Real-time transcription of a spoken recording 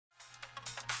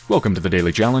Welcome to the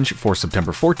Daily Challenge for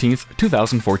September 14th,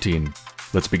 2014.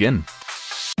 Let's begin.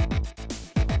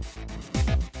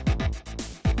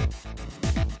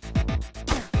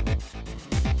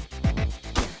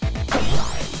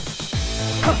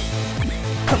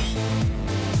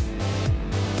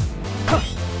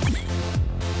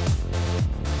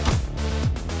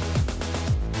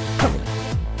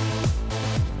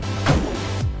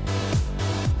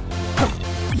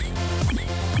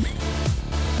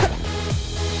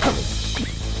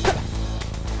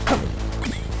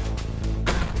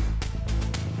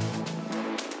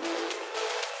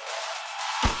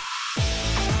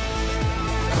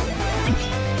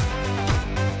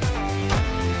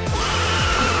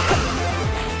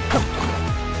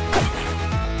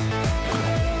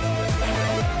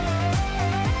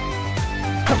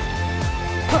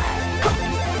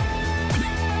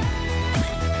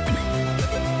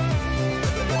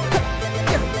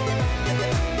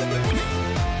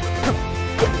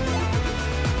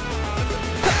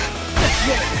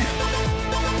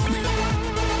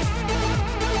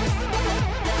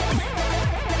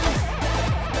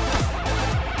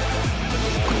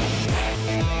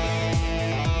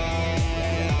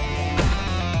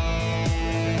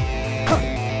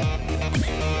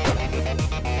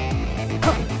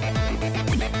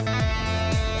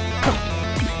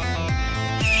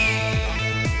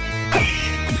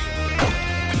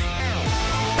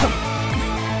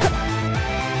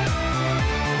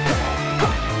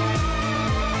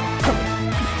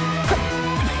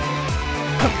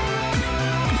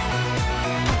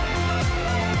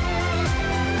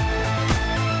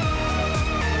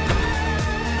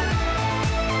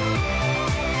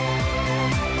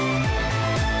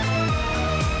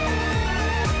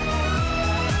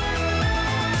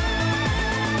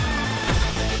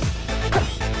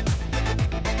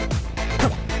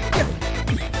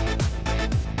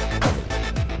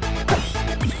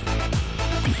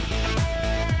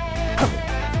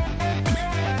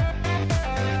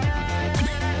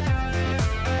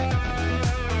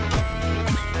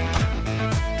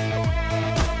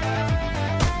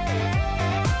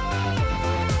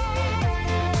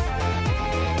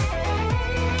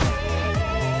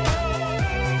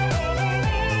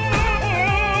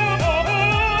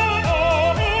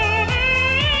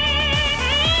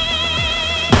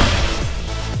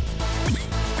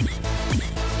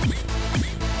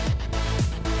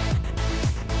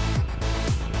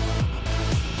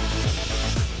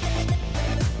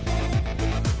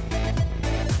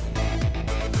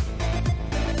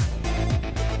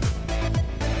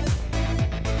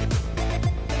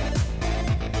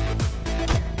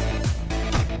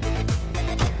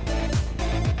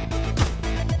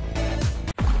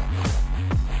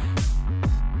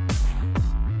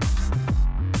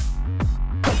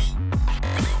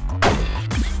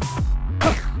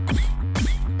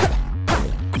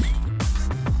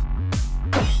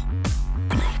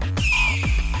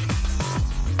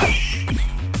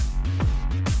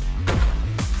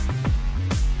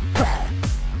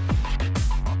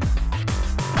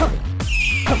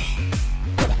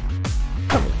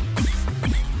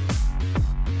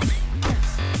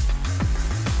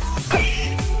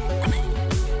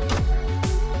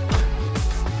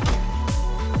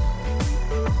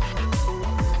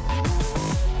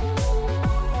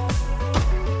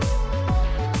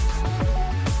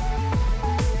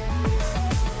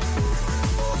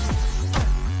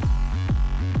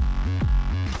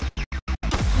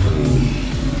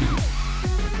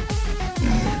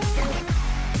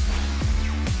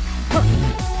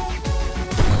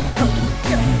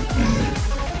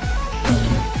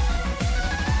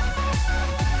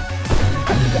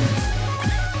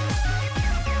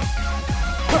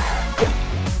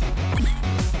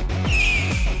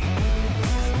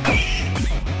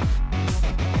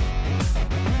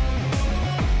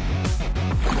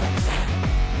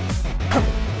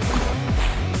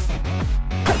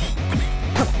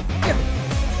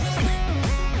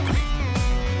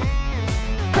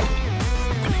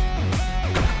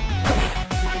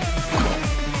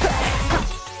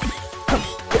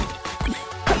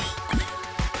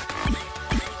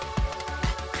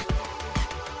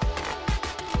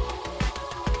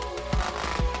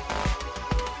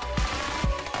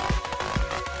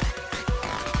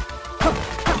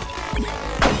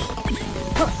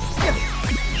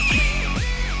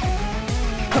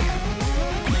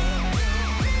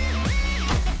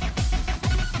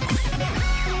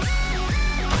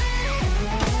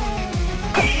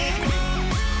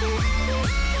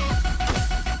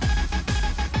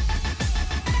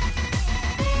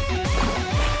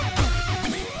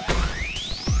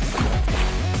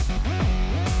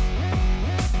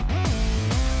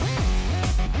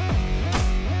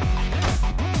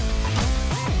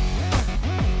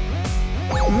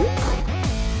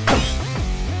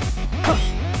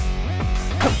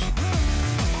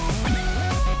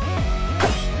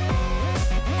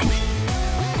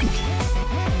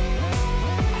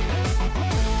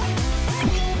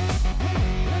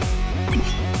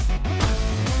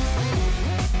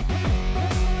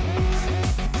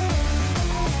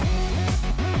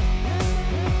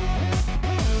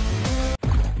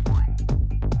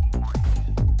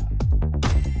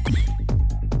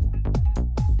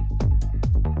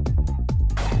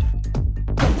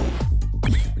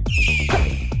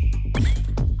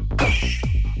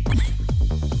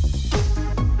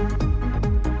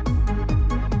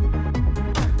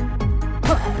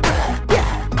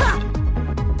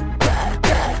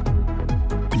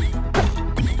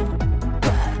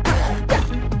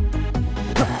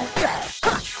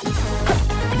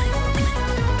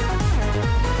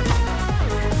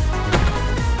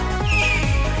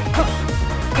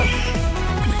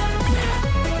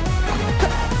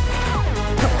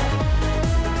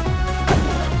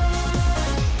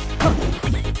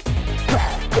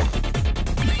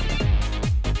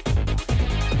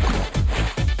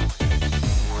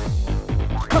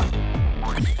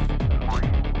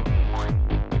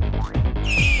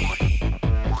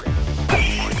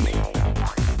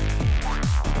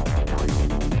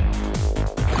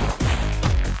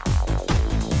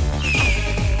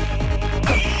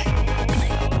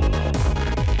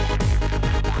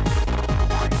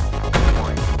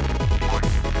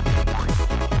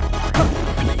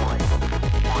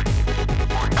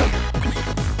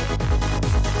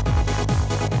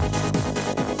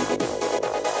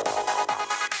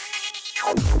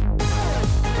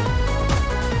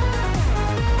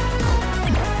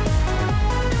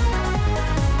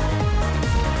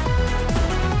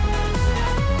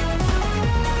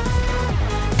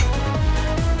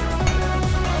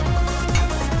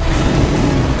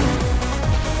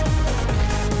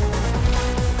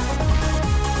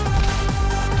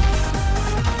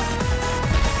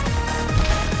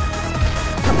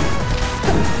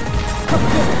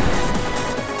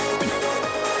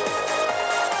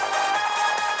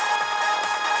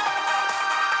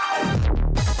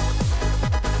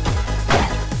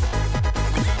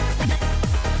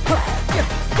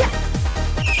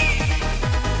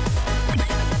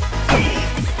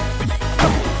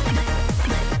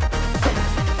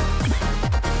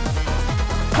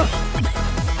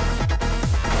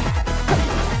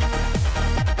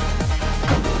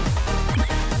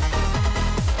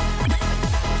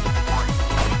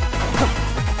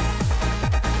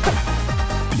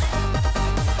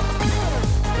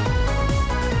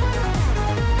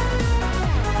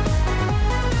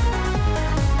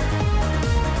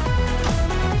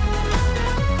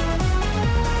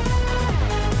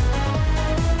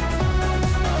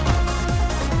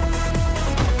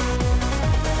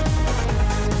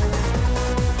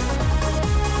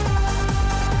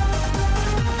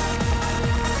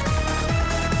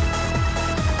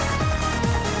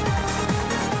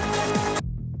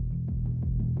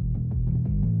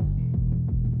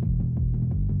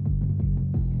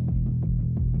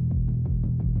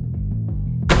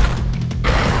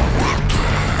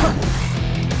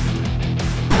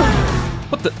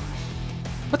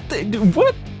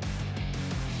 What?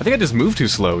 I think I just moved too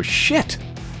slow. Shit!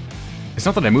 It's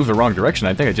not that I moved the wrong direction,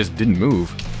 I think I just didn't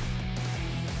move.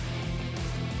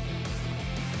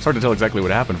 It's hard to tell exactly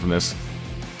what happened from this.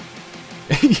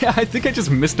 Yeah, I think I just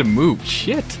missed a move.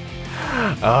 Shit!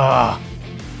 By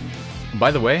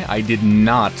the way, I did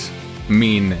not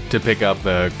mean to pick up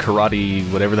the karate,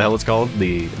 whatever the hell it's called,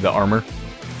 the armor.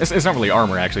 It's not really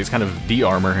armor, actually, it's kind of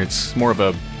de-armor. It's more of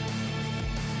a...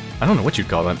 I don't know what you'd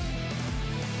call it.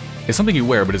 It's something you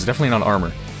wear, but it's definitely not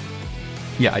armor.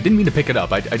 Yeah, I didn't mean to pick it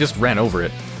up, I just ran over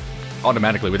it.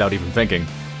 Automatically, without even thinking.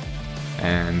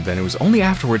 And then it was only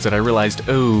afterwards that I realized,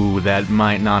 oh, that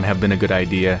might not have been a good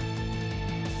idea.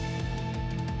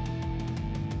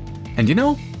 And you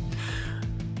know,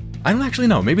 I don't actually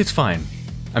know, maybe it's fine.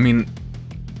 I mean,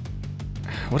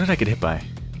 what did I get hit by?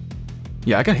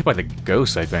 Yeah, I got hit by the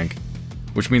ghost, I think.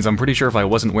 Which means I'm pretty sure if I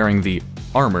wasn't wearing the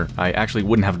armor, I actually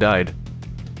wouldn't have died.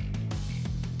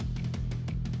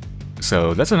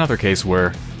 So that's another case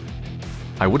where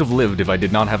I would have lived if I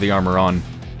did not have the armor on.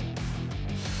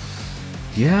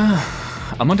 Yeah,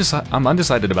 I'm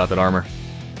undecided about that armor.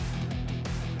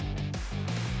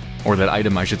 Or that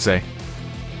item, I should say.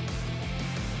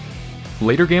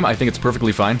 Later game, I think it's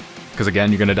perfectly fine. Because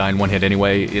again, you're going to die in one hit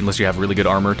anyway, unless you have really good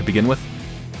armor to begin with.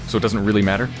 So it doesn't really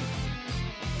matter.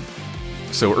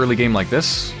 So early game like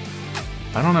this,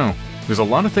 I don't know. There's a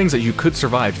lot of things that you could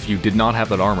survive if you did not have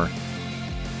that armor.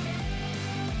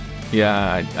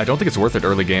 Yeah, I don't think it's worth it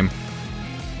early game.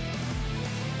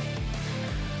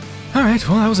 Alright,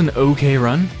 well that was an okay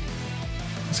run.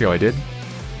 Let's see how I did.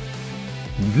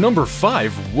 Number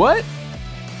 5, what?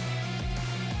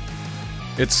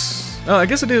 It's... I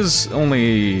guess it is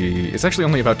only... It's actually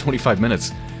only about 25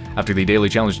 minutes after the daily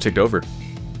challenge ticked over.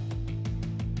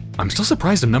 I'm still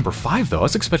surprised at number 5 though, I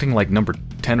was expecting like number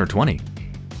 10 or 20.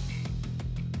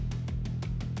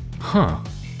 Huh.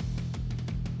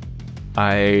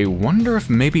 I wonder if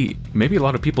maybe a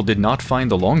lot of people did not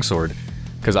find the longsword,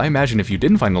 because I imagine if you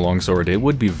didn't find the longsword, it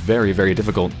would be very, very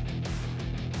difficult.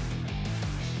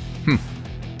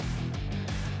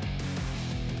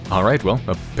 Alright, well,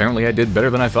 apparently I did better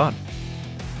than I thought.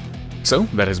 So,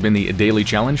 that has been the daily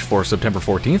challenge for September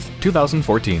 14th,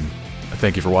 2014.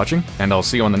 Thank you for watching, and I'll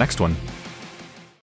see you on the next one.